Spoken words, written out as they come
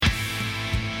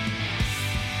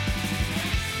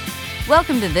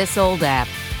Welcome to This Old App,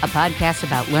 a podcast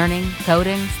about learning,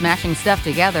 coding, smashing stuff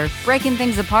together, breaking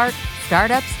things apart,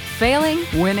 startups, failing,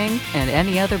 winning, and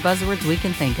any other buzzwords we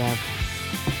can think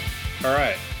of. All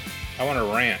right. I want to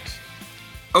rant.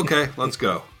 Okay, let's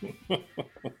go.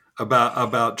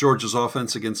 About Georgia's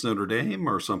offense against Notre Dame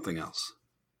or something else?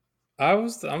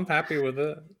 I'm happy with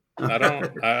it.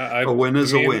 A win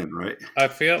is a win, right? I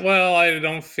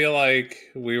don't feel like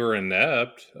we were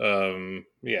inept.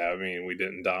 We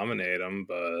didn't dominate them,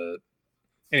 but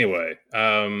anyway,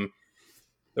 the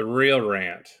real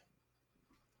rant.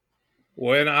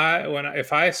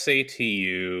 If I say to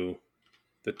you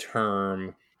the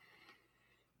term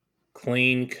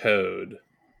clean code,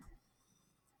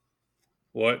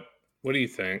 what do you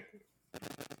think?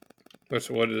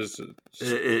 What is it?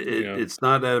 It's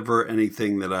not ever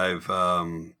anything that I've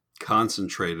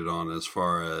concentrated on as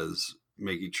far as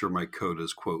making sure my code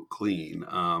is, quote, clean.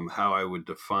 How I would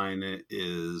define it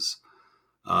is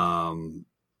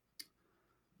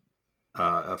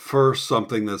first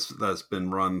something that's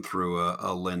been run through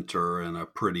a linter and a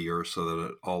prettier so that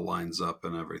it all lines up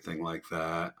and everything like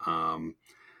that.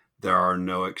 There are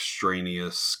no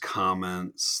extraneous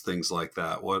comments, things like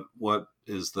that. What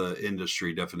is the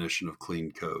industry definition of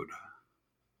clean code?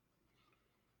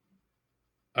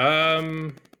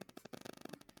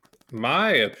 My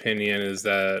opinion is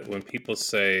that when people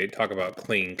talk about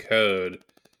clean code,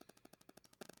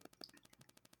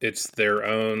 it's their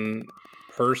own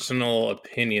personal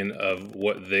opinion of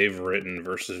what they've written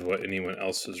versus what anyone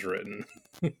else has written.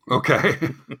 Okay.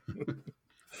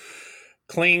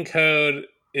 Clean code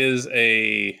is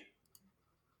it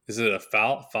a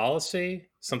fallacy?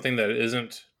 Something that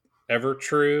isn't ever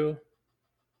true?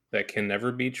 That can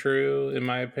never be true, in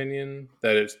my opinion?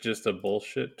 That it's just a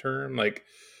bullshit term? Like,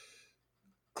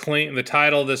 the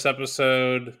title of this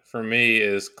episode for me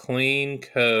is Clean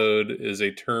Code is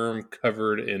a Term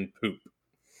Covered in Poop.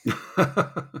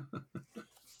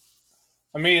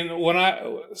 I mean, when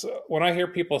I hear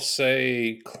people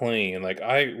say clean, like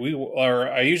I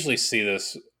usually see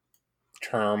this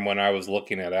term when I was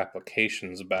looking at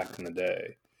applications back in the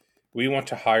day. We want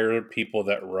to hire people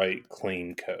that write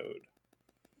clean code.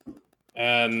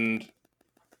 And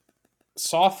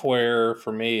software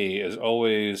for me is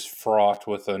always fraught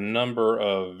with a number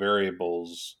of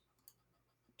variables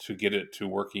to get it to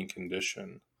working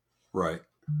condition. Right.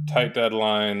 Tight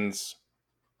deadlines,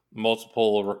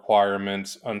 multiple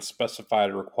requirements,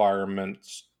 unspecified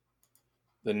requirements,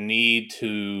 the need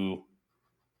to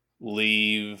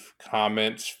leave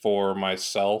comments for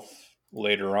myself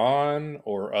later on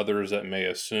or others that may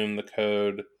assume the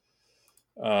code,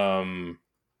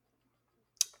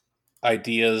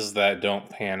 ideas that don't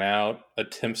pan out,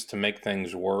 attempts to make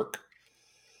things work,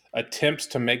 and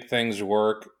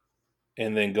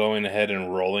then going ahead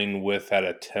and rolling with that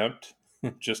attempt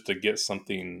just to get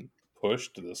something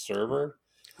pushed to the server.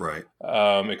 Right.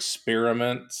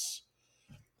 Experiments.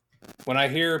 When I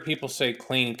hear people say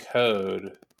clean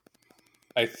code,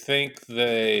 I think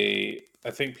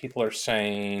people are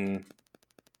saying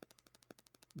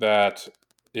that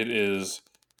it is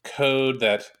code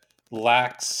that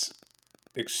lacks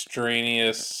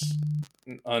extraneous,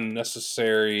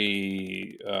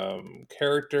 unnecessary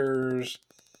characters,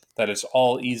 that it's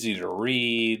all easy to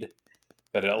read,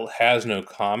 that it has no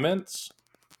comments,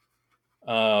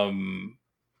 that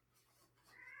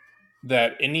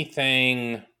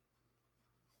anything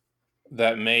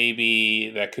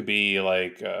that could be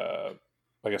like, I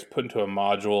guess, put into a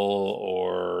module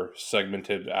or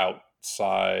segmented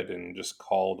outside and just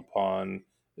called upon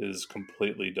is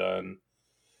completely done.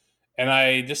 And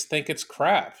I just think it's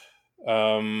crap.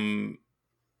 I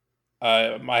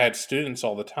had students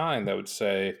all the time that would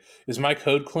say, "Is my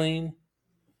code clean?"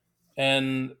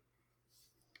 And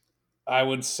I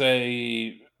would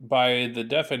say, by the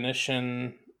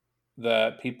definition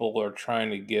that people are trying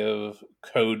to give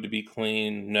code to be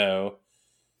clean, no.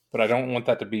 But I don't want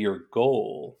that to be your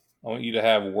goal. I want you to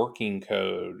have working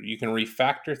code. You can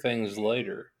refactor things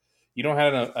later. You don't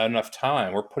have enough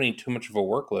time. We're putting too much of a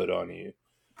workload on you.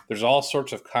 There's all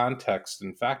sorts of context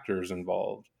and factors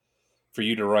involved for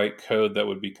you to write code that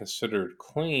would be considered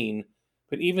clean.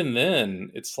 But even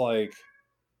then, it's like,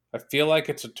 I feel like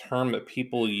it's a term that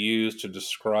people use to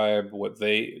describe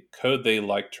code they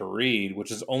like to read,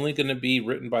 which is only going to be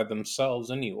written by themselves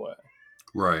anyway.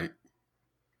 Right.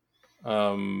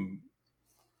 And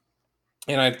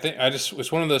I think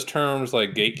it's one of those terms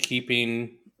like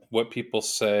gatekeeping, what people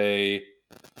say,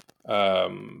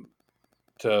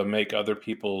 to make other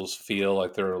people feel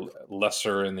like they're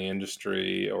lesser in the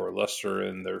industry or lesser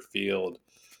in their field.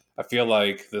 I feel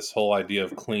like this whole idea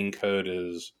of clean code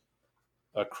is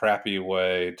a crappy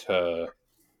way to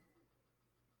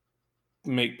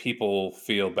make people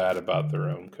feel bad about their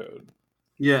own code.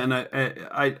 Yeah, and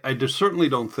I just certainly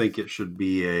don't think it should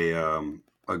be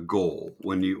a goal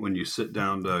when you sit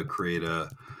down to create a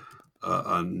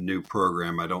new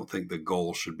program. I don't think the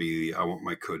goal should be I want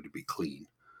my code to be clean.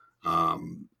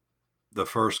 The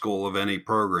first goal of any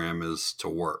program is to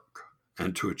work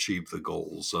and to achieve the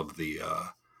goals of the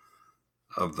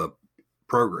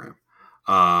program.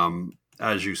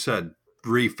 As you said,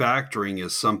 refactoring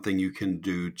is something you can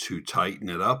do to tighten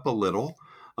it up a little.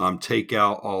 Take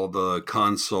out all the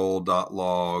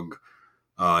console.log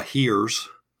here's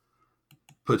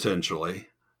potentially,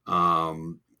 but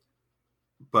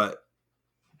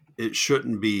it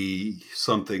shouldn't be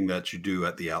something that you do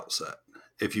at the outset.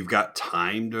 If you've got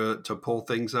time to pull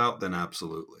things out, then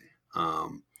absolutely.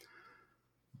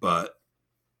 But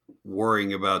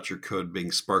worrying about your code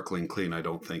being sparkling clean, I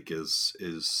don't think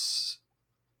is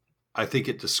I think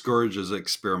it discourages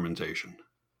experimentation.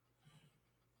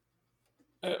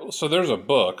 So there's a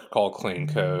book called Clean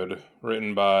Code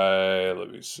written by,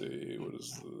 let me see, what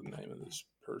is the name of this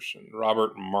person?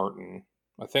 Robert Martin.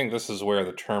 I think this is where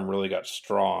the term really got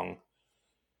strong.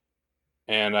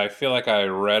 And I feel like I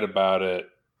read about it.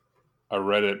 I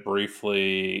read it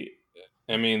briefly.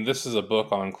 I mean, this is a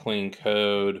book on clean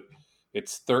code.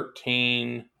 It's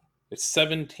 17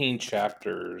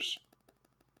 chapters.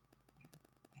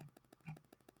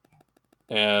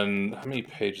 And how many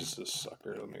pages is this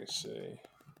sucker? Let me see.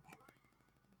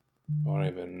 I don't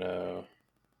even know.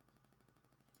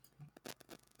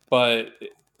 But,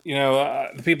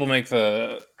 people make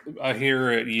I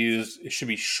hear it used, it should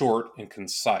be short and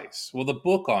concise. Well, the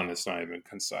book on it's not even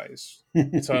concise.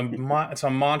 It's a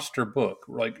monster book,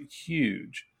 like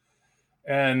huge.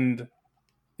 And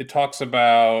it talks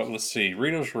about, let's see,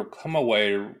 readers will come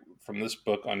away from this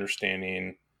book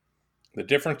understanding the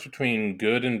difference between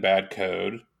good and bad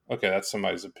code. Okay, that's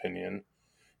somebody's opinion.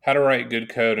 How to write good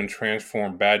code and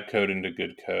transform bad code into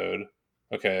good code.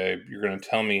 Okay, you're going to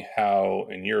tell me how,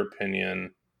 in your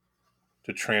opinion,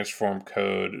 to transform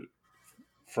code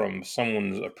from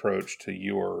someone's approach to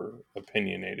your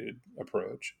opinionated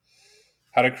approach.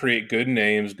 How to create good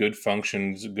names, good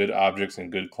functions, good objects,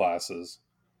 and good classes.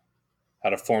 How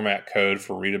to format code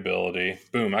for readability.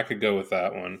 Boom, I could go with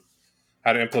that one.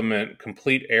 How to implement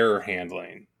complete error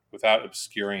handling without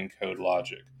obscuring code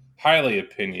logic. Highly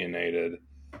opinionated.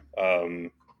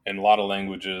 And a lot of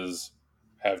languages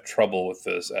have trouble with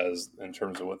this as in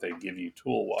terms of what they give you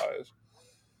tool-wise.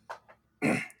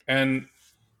 And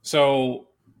so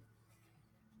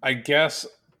I guess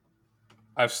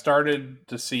I've started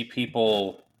to see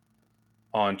people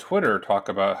on Twitter talk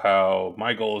about how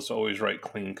my goal is to always write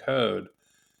clean code.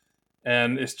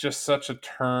 And it's just such a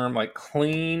term, like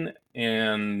clean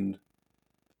and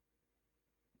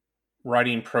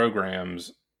writing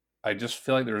programs. I just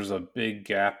feel like there's a big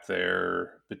gap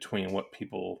there between what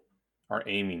people are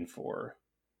aiming for.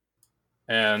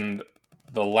 And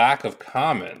the lack of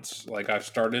comments, like I've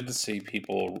started to see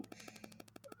people,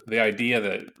 the idea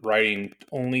that writing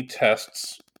only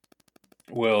tests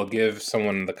will give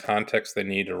someone the context they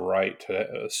need to write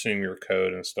to assume your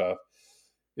code and stuff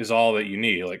is all that you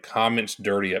need. Like comments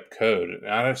dirty up code. And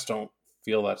I just don't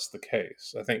feel that's the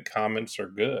case. I think comments are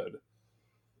good.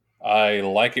 I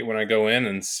like it when I go in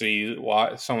and see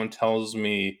why someone tells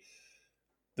me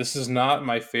this is not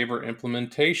my favorite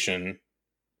implementation,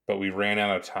 but we ran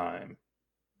out of time.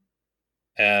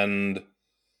 And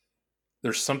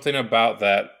there's something about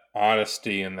that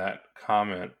honesty in that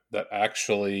comment that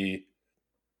actually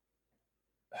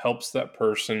helps that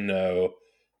person know,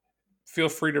 feel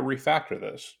free to refactor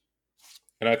this.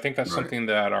 And I think that's something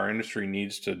that our industry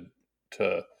needs to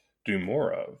do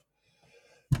more of.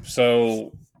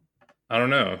 So I don't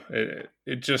know.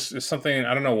 It just is something,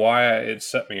 I don't know why it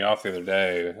set me off the other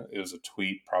day. It was a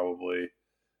tweet probably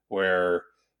where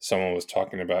someone was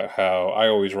talking about how I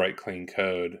always write clean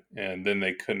code, and then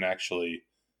they couldn't actually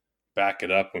back it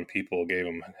up when people gave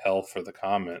them hell for the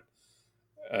comment.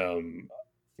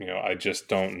 I just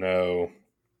don't know.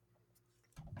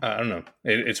 I don't know.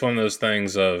 It's one of those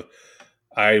things of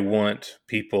I want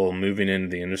people moving into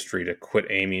the industry to quit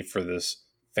aiming for this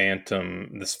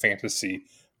fantasy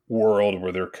world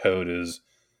where their code is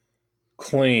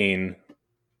clean,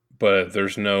 but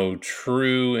there's no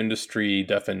true industry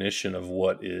definition of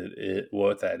what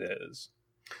that is.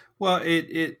 Well,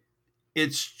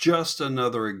 it's just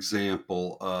another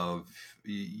example of,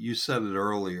 you said it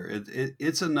earlier,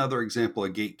 it's another example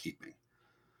of gatekeeping.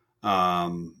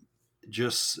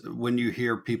 Just when you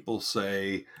hear people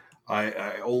say,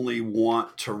 I only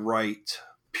want to write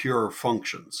pure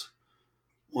functions.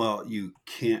 Well, you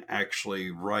can't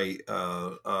actually write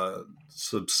a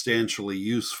substantially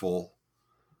useful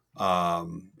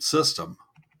system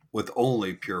with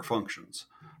only pure functions.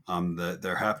 That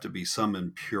there have to be some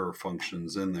impure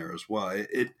functions in there as well.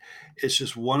 It's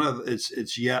just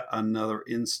it's yet another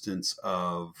instance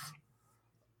of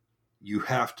you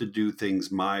have to do things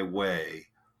my way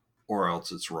or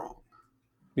else it's wrong.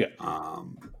 Yeah.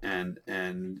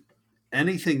 And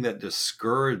anything that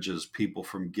discourages people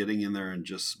from getting in there and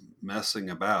just messing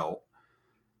about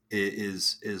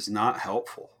is not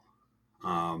helpful.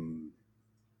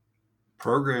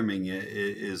 Programming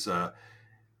is an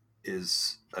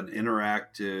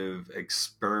interactive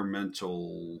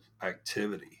experimental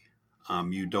activity.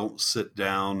 You don't sit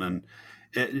down and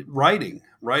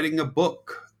writing a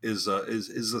book is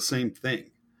the same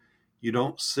thing. You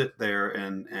don't sit there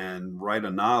and write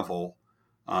a novel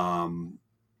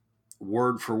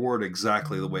word for word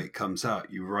exactly the way it comes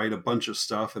out. You write a bunch of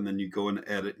stuff and then you go and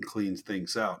edit and clean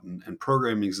things out. And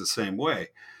programming is the same way.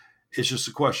 It's just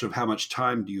a question of how much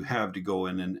time do you have to go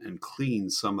in and clean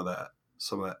some of that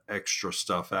extra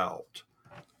stuff out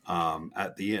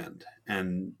at the end.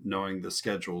 And knowing the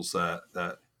schedules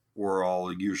that we're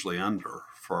all usually under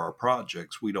for our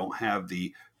projects, we don't have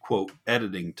the quote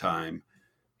editing time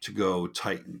to go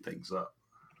tighten things up.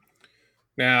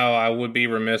 Now, I would be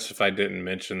remiss if I didn't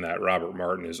mention that Robert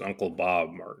Martin is Uncle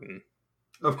Bob Martin.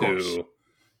 Of course.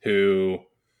 Who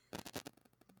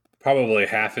probably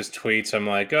half his tweets, I'm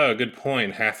like, oh, good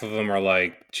point. Half of them are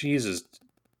like, Jesus,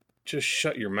 just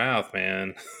shut your mouth,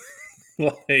 man.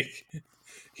 Like,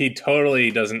 he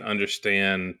totally doesn't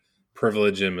understand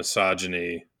privilege and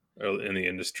misogyny in the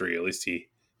industry. At least he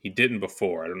didn't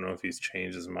before. I don't know if he's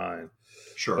changed his mind.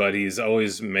 Sure. But he's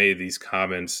always made these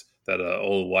comments that an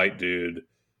old white dude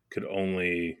could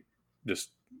only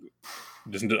just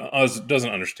doesn't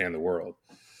understand the world.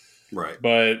 Right.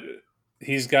 But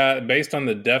he's got, based on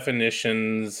the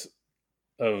definitions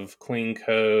of clean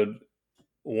code,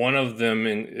 one of them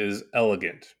is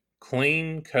elegant.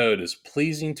 Clean code is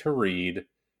pleasing to read.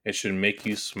 It should make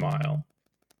you smile.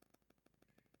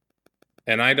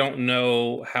 And I don't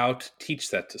know how to teach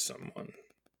that to someone.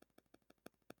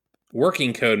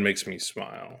 Working code makes me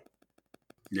smile.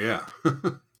 Yeah.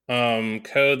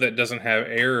 Code that doesn't have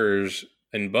errors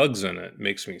and bugs in it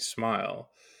makes me smile.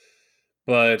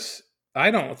 But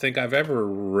I don't think I've ever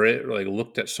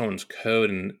looked at someone's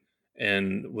code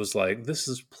and was like, this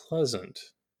is pleasant.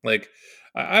 Like,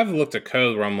 I've looked at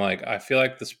code where I'm like, I feel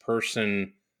like this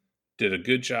person did a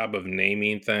good job of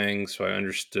naming things, so I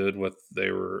understood what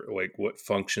they were, like, what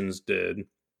functions did,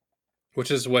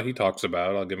 which is what he talks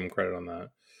about. I'll give him credit on that.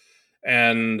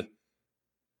 And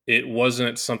it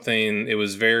wasn't something, it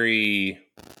was very,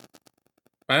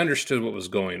 I understood what was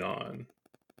going on.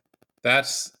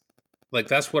 That's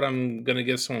what I'm going to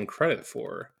give someone credit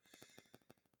for.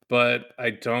 But I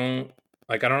don't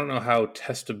know how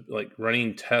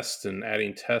running tests and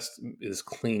adding tests is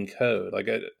clean code. Like,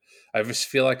 I just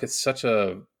feel like it's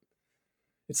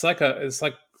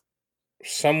like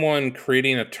someone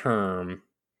creating a term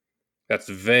that's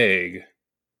vague,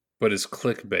 but is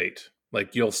clickbait.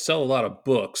 Like, you'll sell a lot of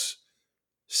books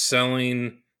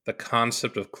selling the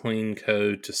concept of clean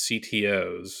code to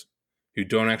CTOs who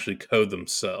don't actually code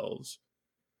themselves,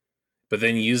 but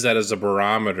then use that as a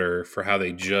barometer for how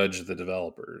they judge the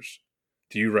developers.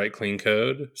 Do you write clean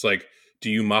code? It's like, do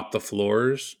you mop the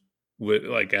floors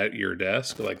at your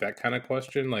desk? Like, that kind of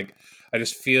question. Like, I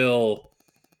just feel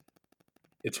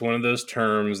it's one of those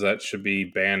terms that should be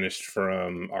banished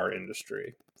from our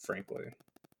industry, frankly.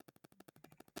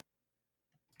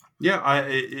 Yeah,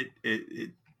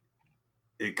 it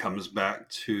comes back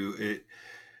to it.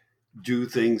 Do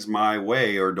things my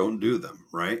way or don't do them,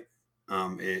 right?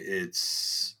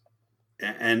 It's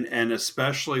and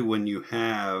especially when you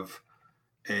have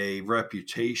a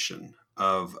reputation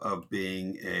of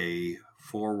being a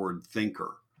forward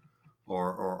thinker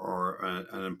or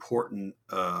an important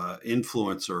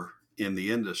influencer in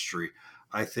the industry,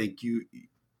 I think you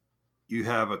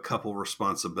have a couple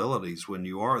responsibilities when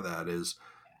you are that. Is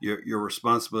your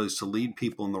responsibility is to lead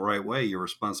people in the right way. Your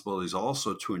responsibility is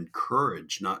also to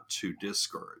encourage, not to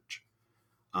discourage.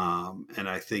 And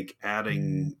I think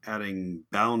adding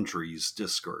boundaries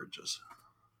discourages.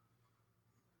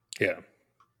 Yeah.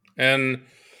 And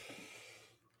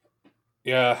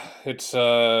yeah, it's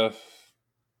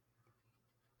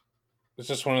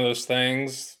just one of those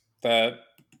things that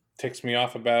ticks me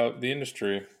off about the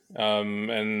industry.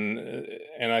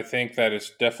 And I think that it's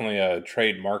definitely a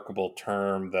trademarkable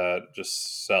term that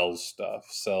just sells stuff,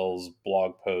 sells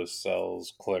blog posts,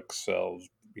 sells clicks, sells,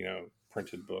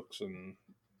 printed books, and,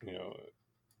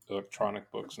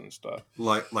 electronic books and stuff.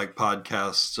 Like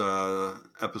podcast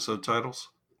episode titles?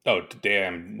 Oh,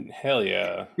 damn. Hell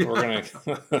yeah. We're going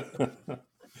to...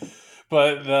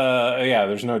 But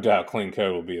there's no doubt clean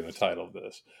code will be in the title of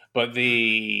this. But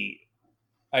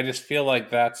I just feel like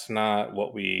that's not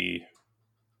what we,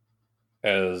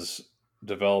 as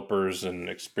developers and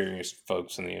experienced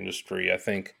folks in the industry, I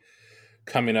think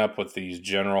coming up with these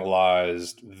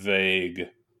generalized, vague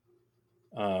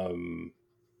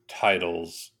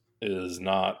titles is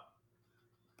not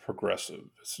progressive.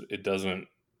 It doesn't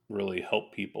really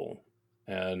help people,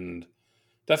 and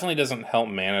definitely doesn't help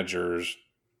managers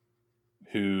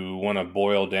who want to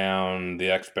boil down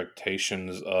the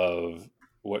expectations of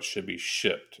what should be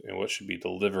shipped and what should be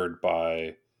delivered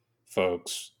by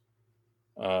folks.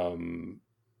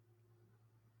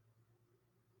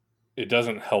 It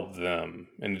doesn't help them,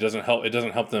 and it doesn't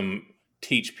help them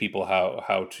teach people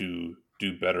how to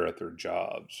do better at their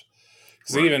jobs.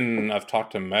 Because even I've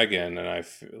talked to Megan, and I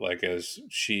like, as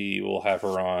she will have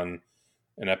her on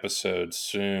an episode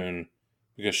soon,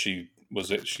 because she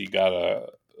got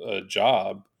a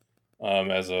job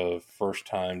as a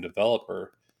first-time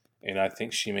developer, and I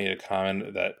think she made a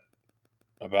comment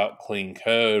about clean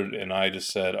code, and I just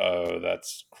said, "Oh,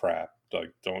 that's crap.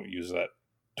 Like, don't use that.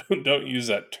 Don't use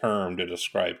that term to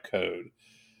describe code.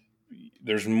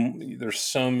 There's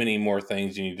so many more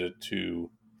things you need to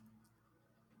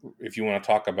if you want to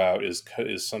talk about is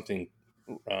something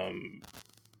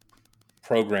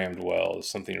programmed well, is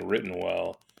something written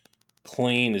well.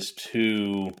 Clean is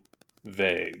too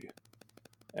vague."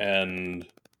 And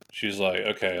she's like,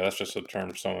 "Okay, that's just a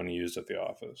term someone used at the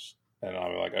office." And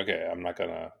I'm like, "Okay, I'm not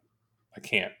gonna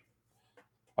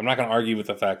argue with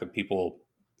the fact that people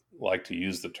like to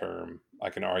use the term.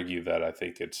 I can argue that I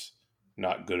think it's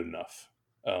not good enough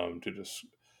to just.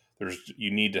 You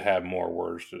need to have more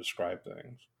words to describe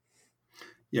things."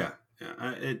 Yeah.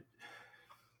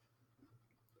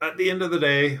 At the end of the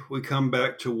day, we come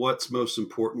back to what's most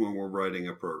important when we're writing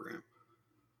a program.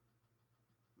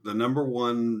 The number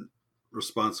one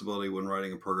responsibility when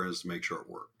writing a program is to make sure it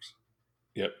works.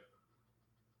 Yep.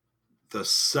 The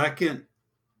second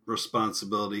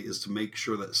responsibility is to make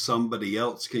sure that somebody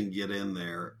else can get in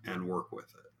there and work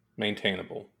with it.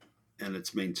 Maintainable. And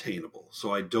it's maintainable.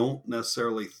 So I don't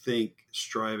necessarily think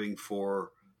striving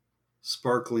for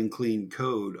sparkling clean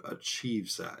code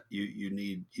achieves that. You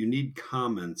need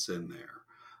comments in there.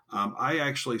 I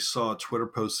actually saw a Twitter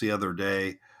post the other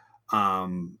day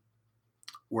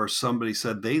where somebody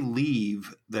said they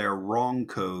leave their wrong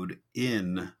code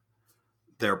in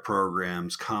their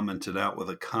programs, commented out with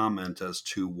a comment as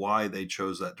to why they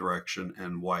chose that direction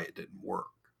and why it didn't work.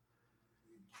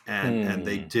 And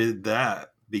they did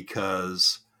that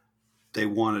because they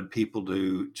wanted people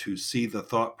to see the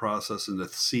thought process and to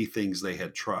see things they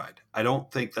had tried. I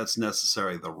don't think that's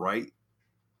necessarily the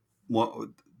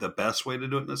best way to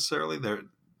do it necessarily.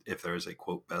 If there is a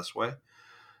quote best way,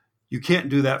 you can't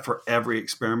do that for every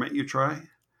experiment you try.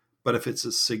 But if it's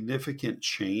a significant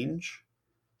change,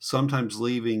 sometimes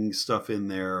leaving stuff in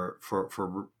there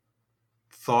for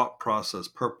thought process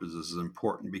purposes is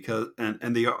important, because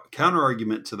and the counter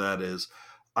argument to that is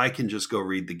I can just go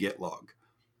read the Git log.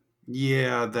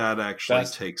 Yeah, that actually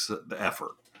takes the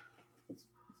effort.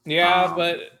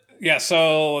 Yeah,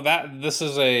 so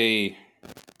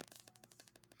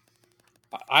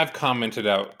I've commented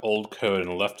out old code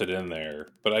and left it in there,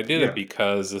 but I did it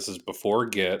because this is before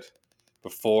Git,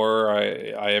 before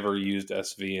I ever used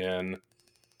SVN,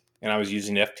 and I was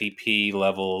using FTP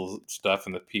level stuff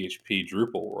in the PHP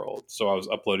Drupal world. So I was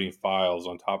uploading files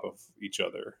on top of each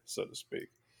other, so to speak.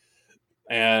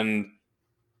 And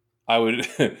I would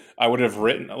have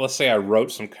written, let's say I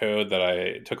wrote some code that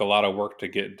I took a lot of work to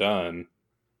get done,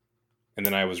 and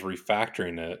then I was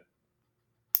refactoring it.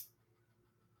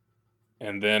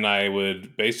 And then I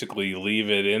would basically leave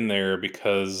it in there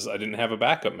because I didn't have a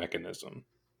backup mechanism.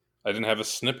 I didn't have a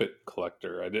snippet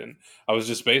collector. I was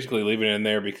just basically leaving it in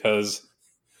there because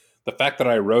the fact that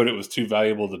I wrote it was too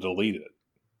valuable to delete it.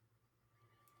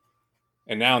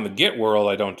 And now in the Git world,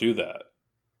 I don't do that.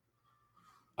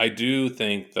 I do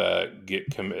think that Git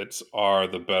commits are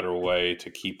the better way to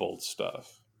keep old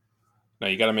stuff. Now,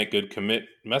 you got to make good commit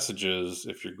messages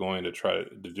if you're going to try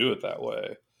to do it that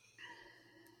way.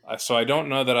 So I don't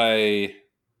know that I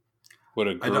would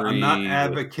agree. I'm not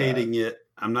advocating it.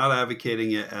 I'm not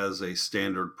advocating it as a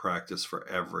standard practice for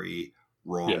every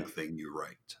wrong thing you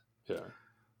write. Yeah.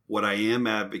 What I am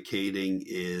advocating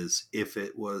is if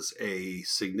it was a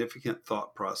significant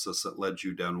thought process that led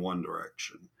you down one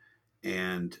direction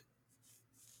and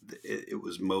it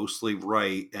was mostly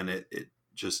right and it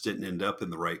just didn't end up in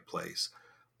the right place,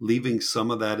 leaving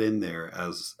some of that in there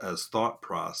as thought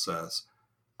process,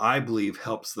 I believe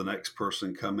helps the next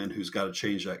person come in who's got to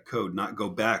change that code, not go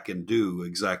back and do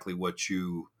exactly what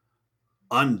you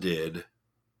undid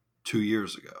 2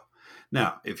 years ago.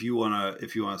 Now, if you want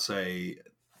to say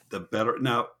the better,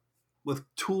 now with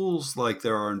tools like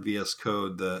there are in VS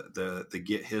Code, the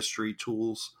Git history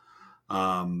tools,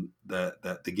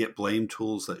 the Git blame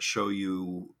tools that show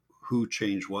you who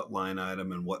changed what line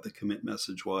item and what the commit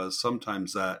message was,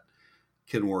 sometimes that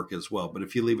can work as well. But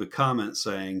if you leave a comment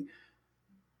saying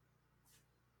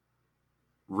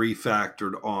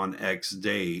refactored on X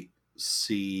date,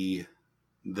 see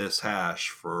this hash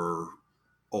for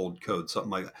old code,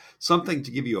 something like that, something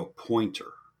to give you a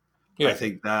pointer. Yeah. I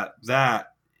think that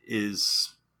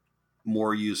is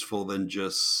more useful than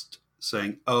just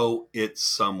saying, oh, it's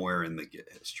somewhere in the Git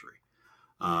history.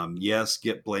 Yes,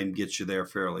 Git blame gets you there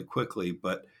fairly quickly,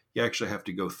 but you actually have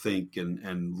to go think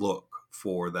and look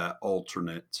for that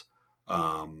alternate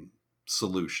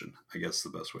solution, I guess the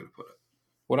best way to put it.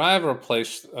 When I have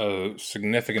replaced a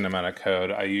significant amount of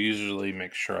code, I usually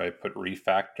make sure I put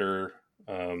refactor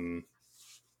and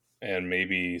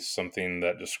maybe something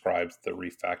that describes the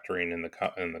refactoring in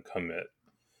the commit.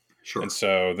 Sure. And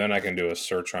so then I can do a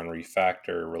search on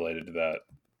refactor related to that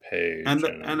page.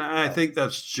 And I think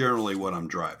that's generally what I'm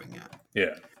driving at.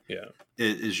 Yeah.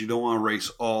 Is you don't want to erase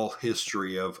all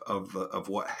history of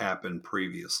what happened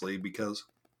previously, because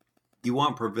you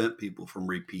want to prevent people from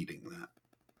repeating that.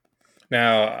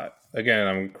 Now, again,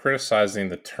 I'm criticizing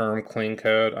the term clean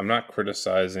code. I'm not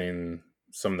criticizing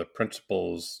some of the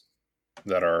principles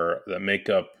that make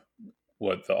up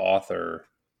what the author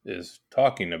is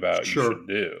talking about. Sure. You should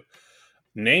do.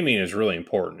 Naming is really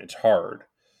important. It's hard.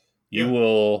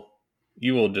 You'll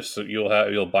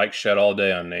bike shed all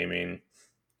day on naming,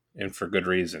 and for good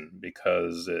reason,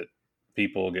 because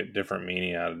people get different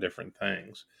meaning out of different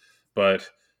things.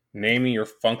 But naming your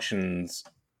functions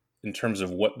in terms of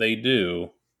what they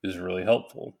do is really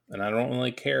helpful. And I don't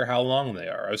really care how long they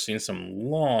are. I've seen some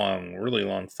really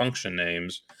long function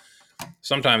names.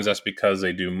 Sometimes that's because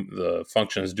the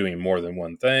function is doing more than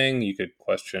one thing. You could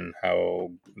question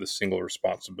how the single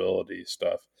responsibility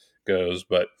stuff goes,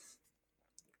 but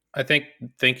I think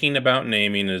thinking about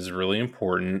naming is really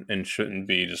important and shouldn't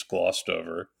be just glossed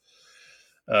over.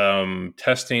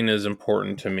 Testing is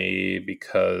important to me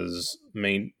because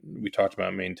we talked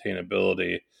about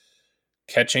maintainability.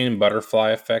 Catching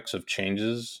butterfly effects of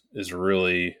changes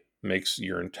makes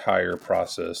your entire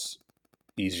process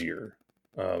easier.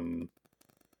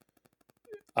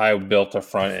 I built a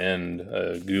front end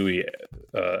GUI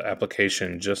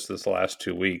application just this last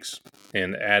 2 weeks,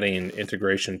 and adding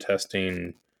integration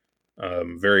testing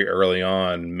very early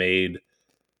on made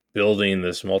building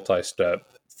this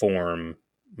multi-step form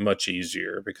much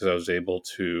easier, because I was able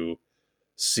to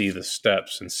see the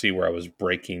steps and see where I was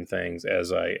breaking things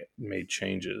as I made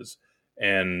changes.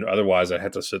 And otherwise I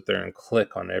had to sit there and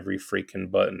click on every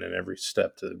freaking button and every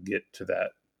step to get to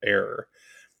that error.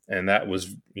 And that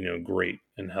was, great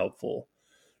and helpful.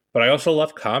 But I also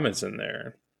left comments in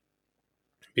there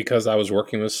because I was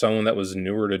working with someone that was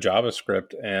newer to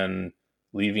JavaScript, and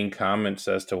leaving comments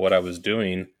as to what I was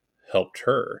doing helped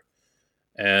her.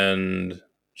 And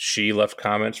she left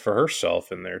comments for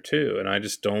herself in there too. And I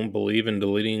just don't believe in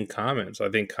deleting comments. I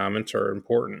think comments are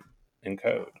important in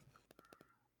code.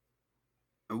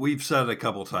 We've said it a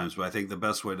couple of times, but I think the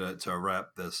best way to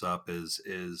wrap this up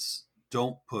is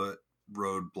don't put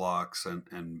roadblocks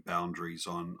and boundaries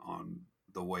on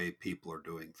the way people are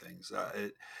doing things.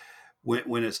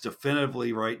 When it's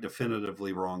definitively right,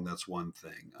 definitively wrong, that's one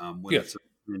thing. When it's an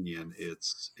opinion,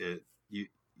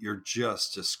 you're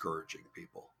just discouraging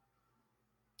people.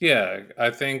 Yeah,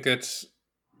 I think it's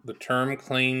the term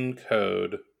clean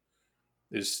code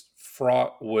is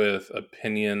fraught with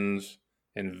opinions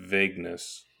and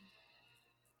vagueness,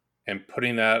 and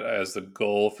putting that as the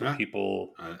goal for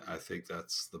people. I think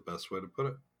that's the best way to put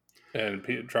it. And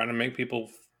trying to make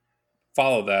people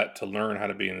follow that to learn how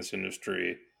to be in this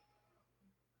industry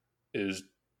it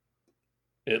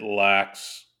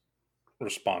lacks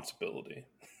responsibility.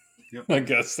 Yep. I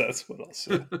guess that's what I'll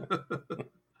say.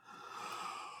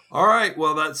 All right.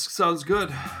 Well, that sounds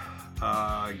good.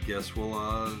 I guess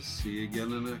we'll see you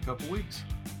again in a couple weeks.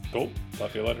 Cool.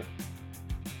 Talk to you later.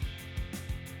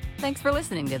 Thanks for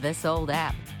listening to This Old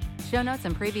App. Show notes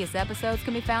and previous episodes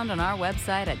can be found on our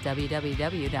website at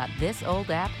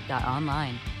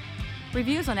www.thisoldapp.online.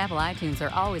 Reviews on Apple iTunes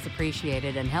are always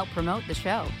appreciated and help promote the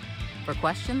show. For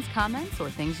questions, comments, or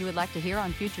things you would like to hear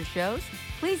on future shows,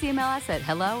 please email us at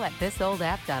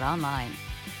hello@thisoldapp.online.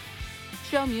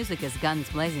 Show music is Guns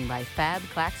Blazing by Fab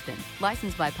Claxton,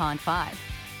 licensed by Pond 5.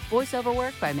 Voiceover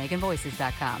work by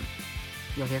MeganVoices.com.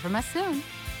 You'll hear from us soon.